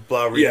blah blah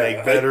blah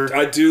remake better.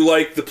 I do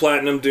like the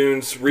Platinum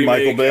Dunes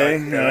remake. Michael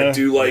Bay. I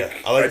do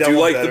like. I do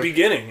like the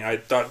beginning. I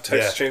thought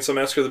Texas Chainsaw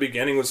Massacre: The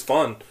Beginning was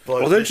fun.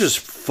 Well, they're just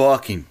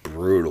fucking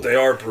brutal. They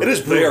are brutal. It is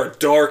brutal. They are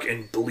dark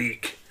and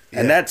bleak.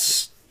 And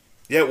that's.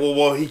 Yeah,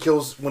 when he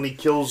kills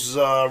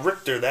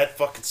Richter, that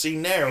fucking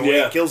scene there, when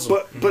he kills him.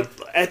 But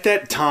at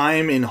that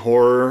time in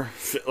horror,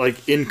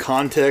 like in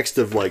context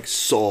of like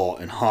Saw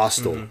and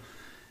Hostel,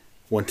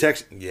 when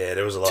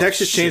there was a lot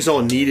Texas of shit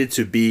Chainsaw needed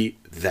to be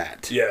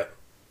that. Yeah,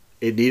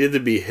 it needed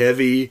to be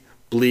heavy,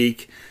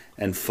 bleak,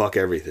 and fuck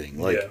everything.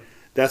 Like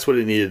that's what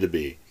it needed to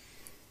be.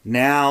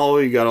 Now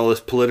you got all this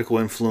political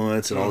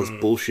influence and all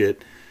this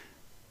bullshit.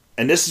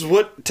 And this is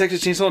what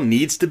Texas Chainsaw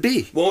needs to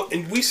be. Well,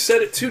 and we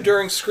said it too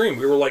during Scream.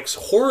 We were like,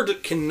 horror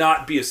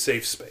cannot be a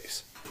safe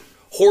space.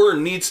 Horror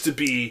needs to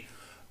be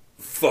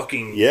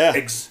fucking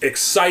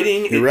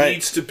exciting. You're it right.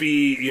 needs to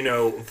be,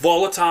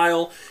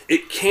 volatile.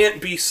 It can't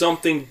be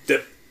something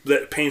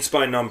that paints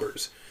by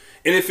numbers.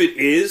 And if it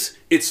is,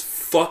 it's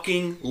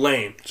fucking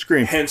lame.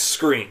 Scream. Hence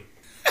Scream.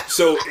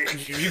 So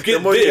you get the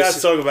more this. you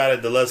guys talk about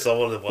it, the less I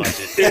want to watch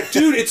it.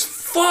 Dude, it's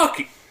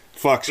fucking...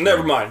 Fuck Scream.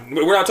 Never mind.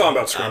 We're not talking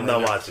about Scream. I'm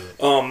not watching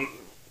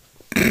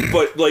it.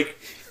 But like,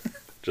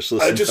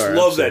 I just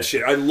love that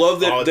shit. I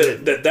love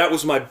that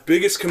was my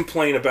biggest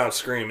complaint about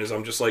Scream is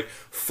I'm just like,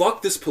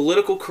 fuck this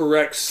political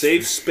correct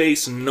safe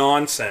space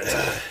nonsense.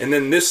 And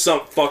then this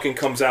fucking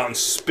comes out and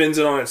spins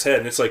it on its head,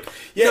 and it's like,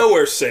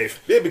 nowhere's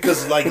safe. Yeah,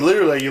 because like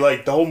literally, you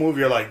like the whole movie.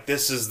 You're like,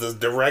 this is the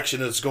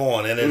direction it's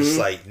going, and it's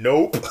like,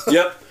 nope.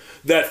 Yep.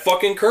 That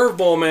fucking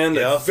curveball, man.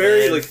 That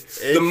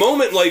the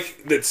moment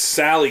like that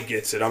Sally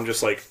gets it, I'm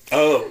just like,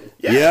 oh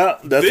yeah.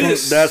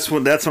 That's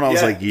when I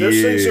was like, yeah.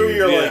 There's things where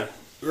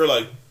you're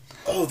like,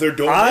 oh, they're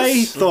doing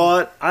this. I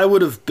thought I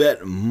would have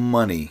bet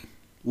money,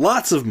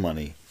 lots of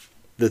money,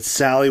 that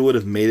Sally would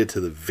have made it to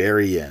the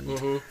very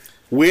end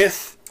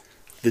with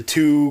the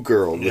two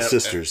the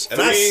sisters.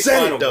 And I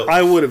said it though.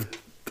 I would have.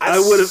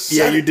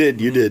 Yeah, you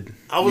did.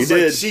 I was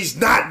like, she's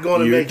not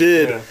going to make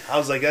it. Yeah. I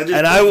was like,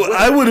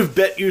 I would have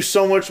bet you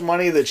so much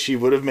money that she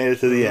would have made it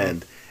to the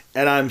end.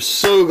 And I'm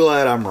so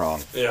glad I'm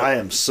wrong. Yeah. I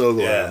am so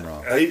glad I'm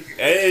wrong.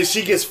 And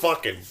she gets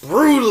fucking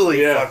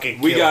brutally fucking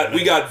killed.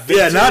 We got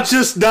victims.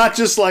 not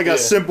just like a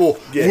simple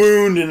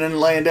wound and then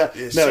laying down.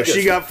 No,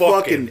 she got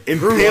fucking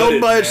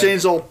impaled by a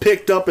chainsaw,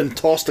 picked up and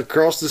tossed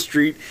across the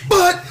street.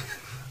 But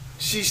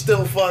she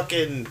still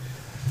fucking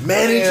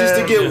manages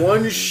to get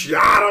one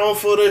shot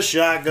off of the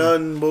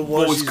shotgun. But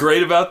what was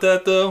great about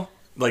that though,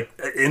 like,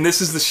 and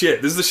this is the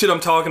shit. This is the shit I'm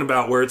talking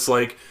about, where it's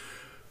like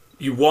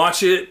you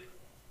watch it.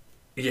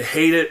 You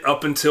hate it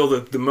up until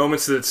the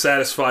moments that it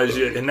satisfies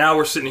you, and now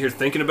we're sitting here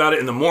thinking about it,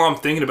 and the more I'm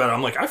thinking about it,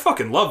 I'm like, I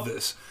fucking love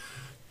this.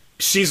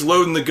 She's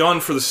loading the gun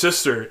for the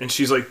sister, and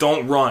she's like,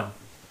 don't run.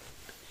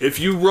 If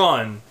you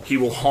run, he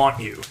will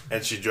haunt you.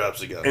 And she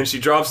drops the gun. And she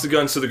drops the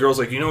gun, so the girl's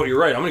like, you know what, you're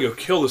right, I'm gonna go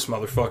kill this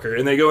motherfucker.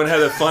 And they go and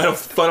have that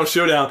final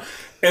showdown,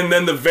 and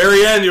then the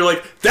very end, you're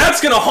like,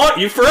 that's gonna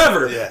haunt you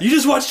forever. Yeah. You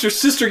just watched your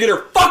sister get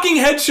her fucking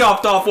head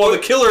chopped off while the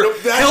killer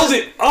held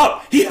it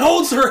up. He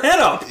holds her head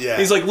up. Yeah.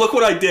 He's like, look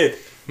what I did.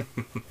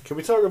 Can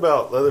we talk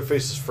about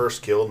Leatherface's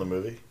first kill in the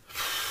movie?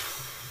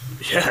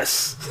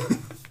 Yes.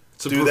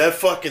 Dude, that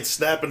fucking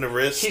snap in the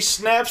wrist. He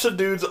snaps a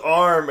dude's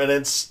arm and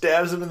then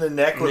stabs him in the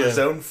neck with his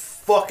own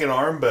fucking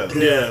arm bone.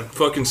 Yeah,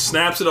 fucking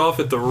snaps it off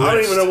at the wrist. I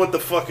don't even know what the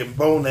fucking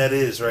bone that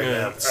is right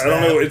now. I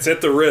don't know. It's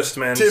at the wrist,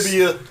 man.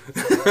 Tibia.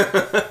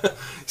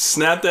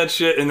 Snap that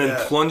shit and then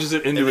plunges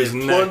it into his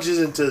neck. Plunges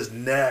into his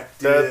neck.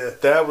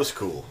 That was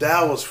cool.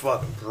 That was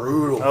fucking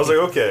brutal. I was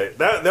like, okay.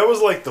 That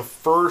was like the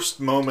first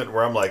moment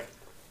where I'm like,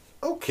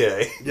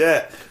 okay.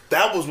 Yeah.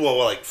 That was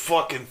like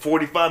fucking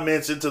 45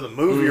 minutes into the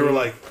movie. You were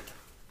like,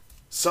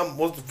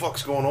 what the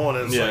fuck's going on?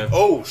 And it's like,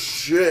 oh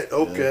shit,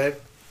 okay.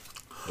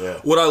 Yeah.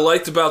 What I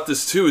liked about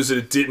this too is that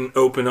it didn't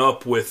open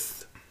up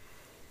with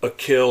a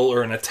kill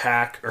or an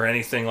attack or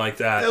anything like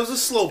that. It was a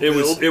slow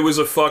build. It was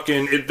a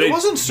fucking. It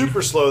wasn't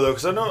super slow though,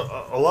 because I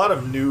know a lot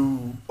of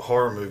new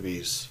horror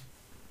movies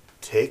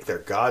take their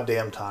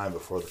goddamn time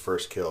before the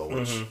first kill.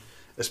 Which,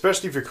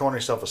 especially if you're calling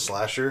yourself a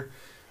slasher,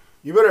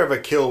 you better have a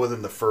kill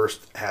within the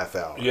first half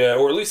hour. Yeah,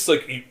 or at least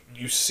like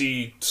you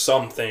see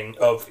something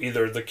of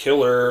either the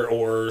killer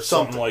or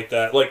something like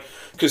that. Like,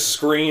 because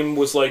Scream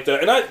was like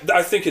that. And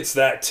I think it's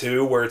that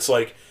too, where it's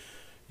like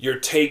you're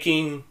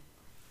taking,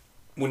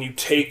 when you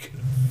take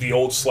the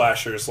old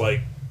slashers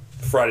like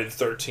Friday the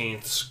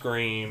 13th,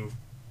 Scream,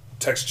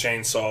 Texas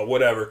Chainsaw,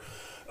 whatever,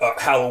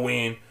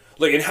 Halloween.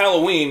 Like in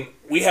Halloween,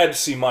 we had to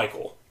see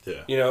Michael.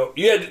 Yeah. You know,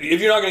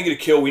 if you're not going to get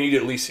a kill, we need to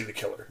at least see the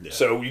killer. Yeah.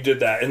 So we did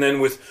that. And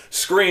then with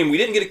Scream, we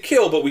didn't get a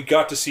kill, but we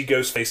got to see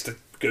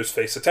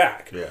Ghostface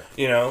attack. Yeah.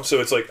 You know,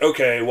 so it's like,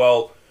 okay,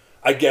 well,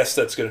 I guess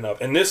that's good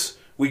enough. And this,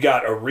 we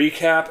got a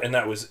recap, and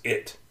that was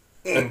it.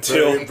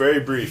 Until very, very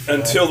brief.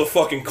 Until the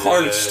fucking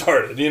carnage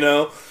started, you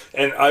know?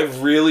 And I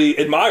really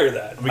admire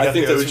that. I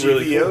think that's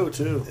really cool.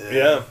 too.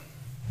 Yeah.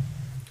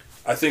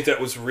 I think that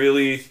was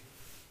really...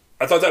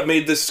 I thought that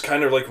made this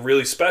kind of like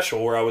really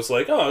special, where I was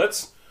like, oh,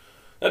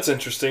 that's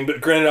interesting.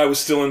 But granted, I was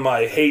still in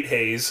my hate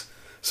haze,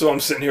 so I'm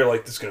sitting here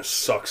like, this is going to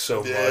suck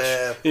so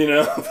much. You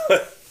know?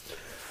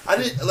 I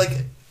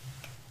didn't,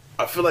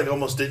 I feel like I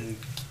almost didn't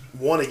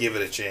want to give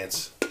it a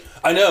chance.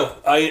 I know.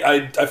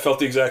 I felt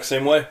the exact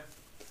same way.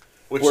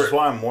 Which is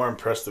why I'm more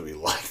impressed that we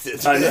liked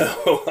it. I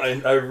know.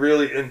 I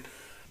really... And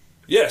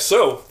yeah,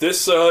 so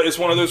this is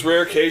one of those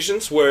rare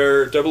occasions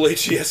where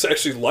HES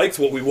actually liked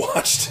what we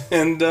watched,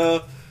 and...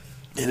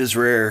 it is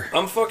rare.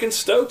 I'm fucking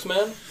stoked,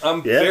 man.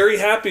 I'm very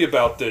happy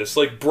about this.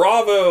 Like,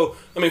 bravo.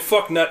 I mean,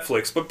 fuck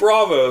Netflix, but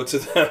bravo to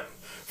them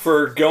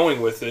for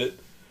going with it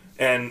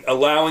and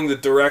allowing the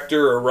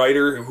director or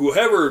writer,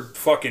 whoever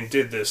fucking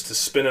did this, to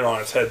spin it on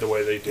its head the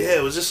way they did. Yeah,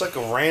 it was just like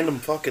a random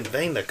fucking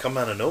thing that come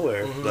out of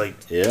nowhere.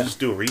 Just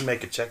do a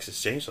remake of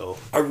Texas Chainsaw.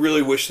 I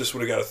really wish this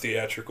would have got a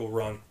theatrical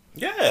run.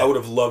 Yeah. I would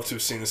have loved to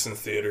have seen this in the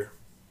theater.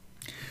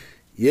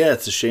 Yeah,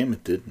 it's a shame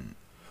it didn't.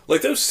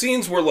 Like, those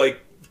scenes were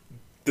like,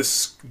 the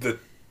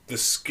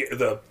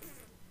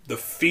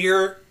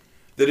fear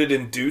that it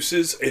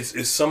induces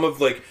is some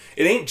of, like,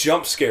 it ain't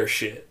jump scare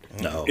shit.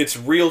 No, it's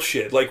real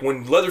shit. Like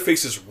when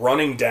Leatherface is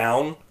running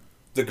down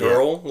the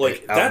girl,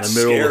 like out that's in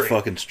the middle scary. of the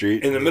fucking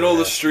street. In the middle of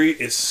the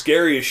street is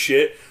scary as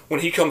shit.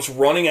 When he comes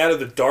running out of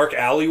the dark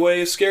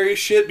alleyway is scary as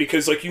shit,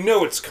 because like you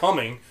know it's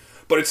coming,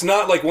 but it's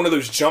not like one of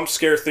those jump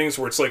scare things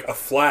where it's like a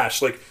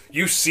flash. Like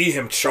you see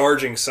him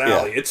charging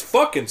Sally. It's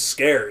fucking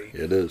scary.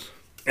 It is,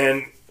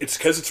 and it's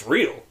because it's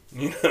real.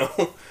 You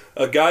know.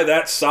 A guy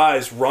that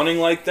size running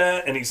like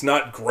that, and he's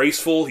not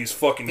graceful. He's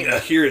fucking. You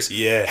hear his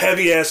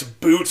heavy ass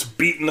boots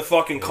beating the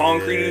fucking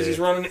concrete as he's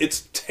running.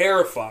 It's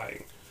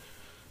terrifying,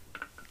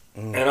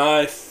 and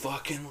I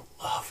fucking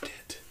loved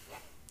it.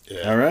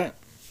 Yeah. All right.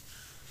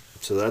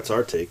 So that's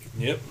our take.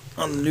 Yep.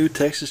 On the new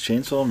Texas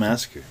Chainsaw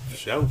Massacre.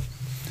 Show.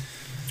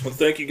 Well,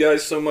 thank you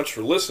guys so much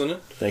for listening.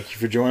 Thank you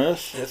for joining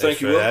us. Yeah,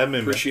 thank you, Will.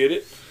 Appreciate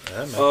it.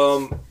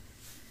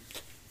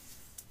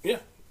 Yeah.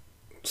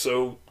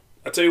 So.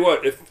 I tell you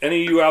what, if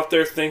any of you out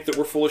there think that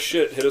we're full of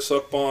shit, hit us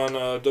up on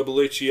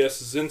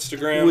HES's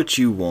Instagram. Which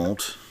you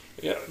won't.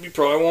 Yeah, you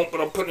probably won't,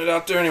 but I'm putting it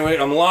out there anyway.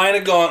 I'm laying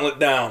a gauntlet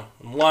down.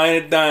 I'm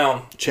laying it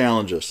down.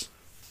 Challenge us.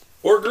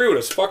 Or agree with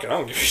us. Fuck it, I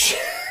don't give a shit.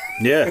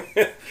 Yeah.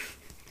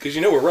 Because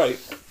you know we're right.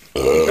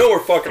 You know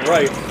we're fucking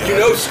right. You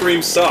know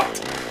Scream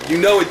sucked. You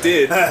know it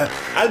did.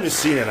 I've just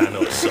seen it, I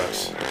know it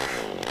sucks.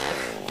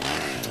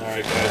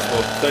 Alright guys,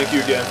 well thank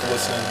you again for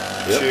listening.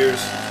 Yep.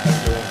 Cheers.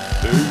 Have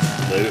a good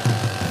one. Later.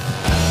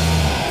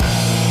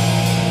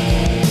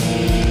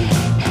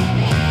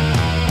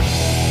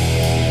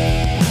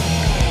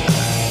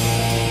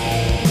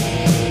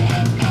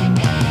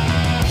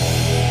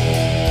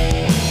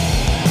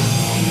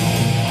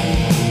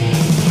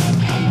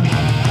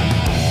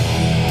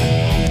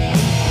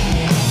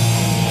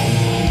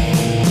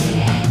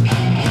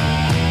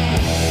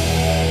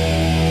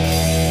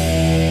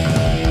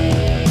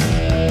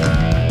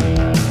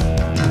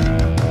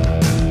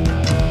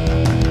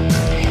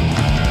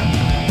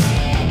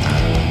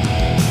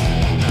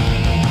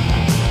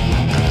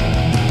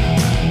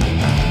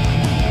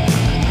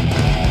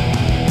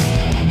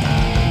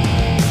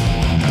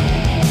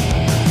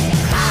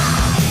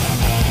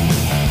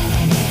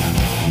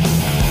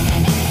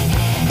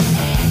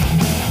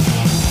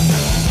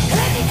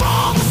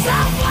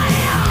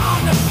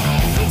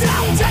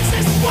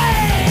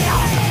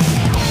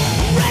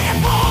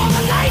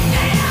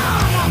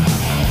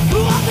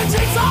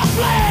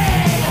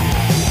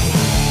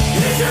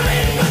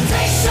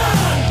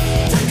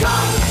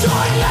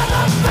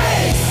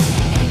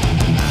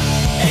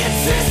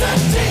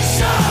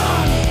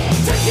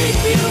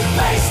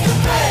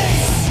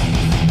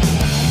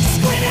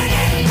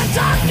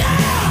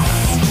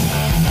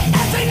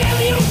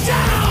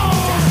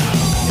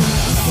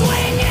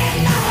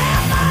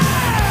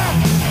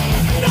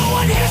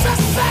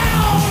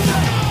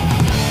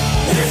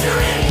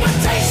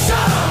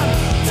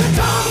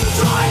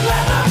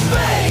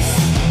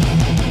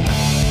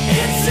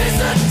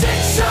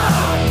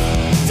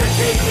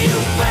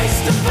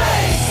 face to